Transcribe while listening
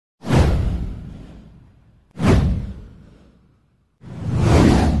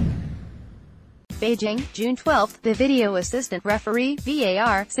Beijing, June 12, the Video Assistant Referee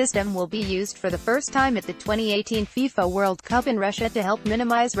 (VAR) system will be used for the first time at the 2018 FIFA World Cup in Russia to help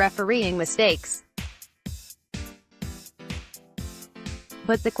minimize refereeing mistakes.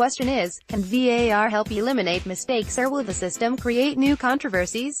 But the question is, can VAR help eliminate mistakes, or will the system create new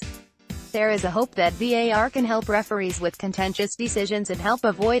controversies? There is a hope that VAR can help referees with contentious decisions and help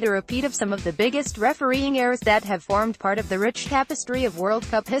avoid a repeat of some of the biggest refereeing errors that have formed part of the rich tapestry of World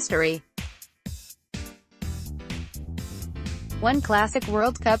Cup history. One classic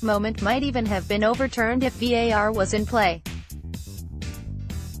World Cup moment might even have been overturned if VAR was in play.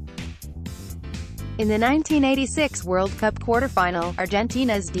 In the 1986 World Cup quarter-final,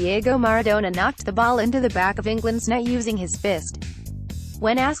 Argentina's Diego Maradona knocked the ball into the back of England's net using his fist.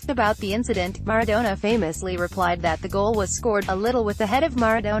 When asked about the incident, Maradona famously replied that the goal was scored a little with the head of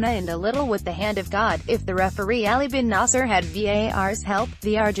Maradona and a little with the hand of God. If the referee Ali bin Nasser had VAR's help,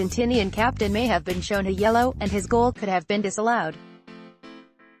 the Argentinian captain may have been shown a yellow, and his goal could have been disallowed.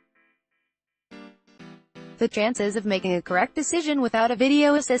 The chances of making a correct decision without a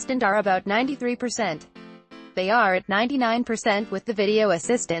video assistant are about 93%. They are at 99% with the video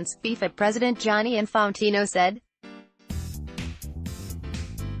assistants, FIFA President Gianni Infantino said.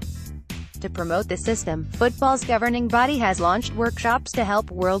 To promote the system, football's governing body has launched workshops to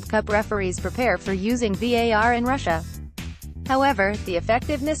help World Cup referees prepare for using VAR in Russia. However, the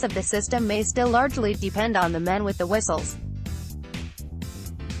effectiveness of the system may still largely depend on the men with the whistles.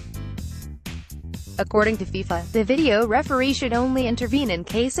 According to FIFA, the video referee should only intervene in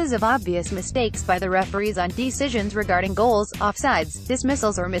cases of obvious mistakes by the referees on decisions regarding goals, offsides,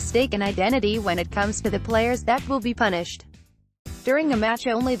 dismissals or mistaken identity. When it comes to the players that will be punished during a match,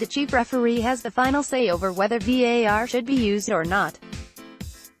 only the chief referee has the final say over whether VAR should be used or not.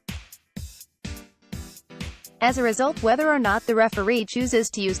 As a result, whether or not the referee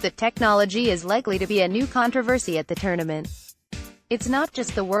chooses to use the technology is likely to be a new controversy at the tournament. It's not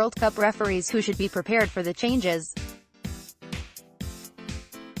just the World Cup referees who should be prepared for the changes.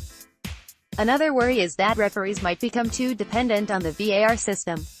 Another worry is that referees might become too dependent on the VAR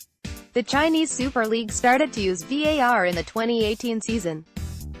system. The Chinese Super League started to use VAR in the 2018 season.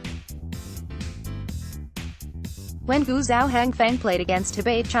 When Guizhou Hangfang played against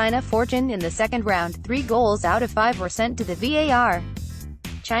Hebei China Fortune in the second round, 3 goals out of 5 were sent to the VAR.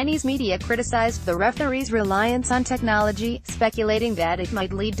 Chinese media criticized the referees' reliance on technology, speculating that it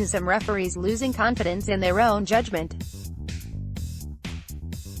might lead to some referees losing confidence in their own judgment.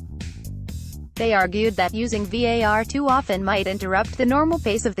 They argued that using VAR too often might interrupt the normal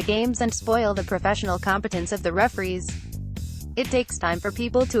pace of the games and spoil the professional competence of the referees. It takes time for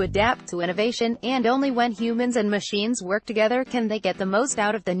people to adapt to innovation, and only when humans and machines work together can they get the most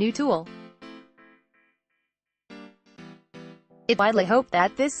out of the new tool. It's widely hoped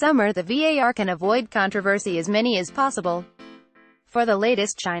that this summer the VAR can avoid controversy as many as possible. For the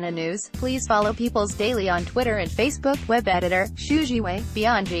latest China news, please follow People's Daily on Twitter and Facebook. Web editor, Xu Jiwei,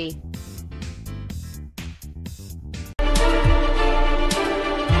 BEIJING.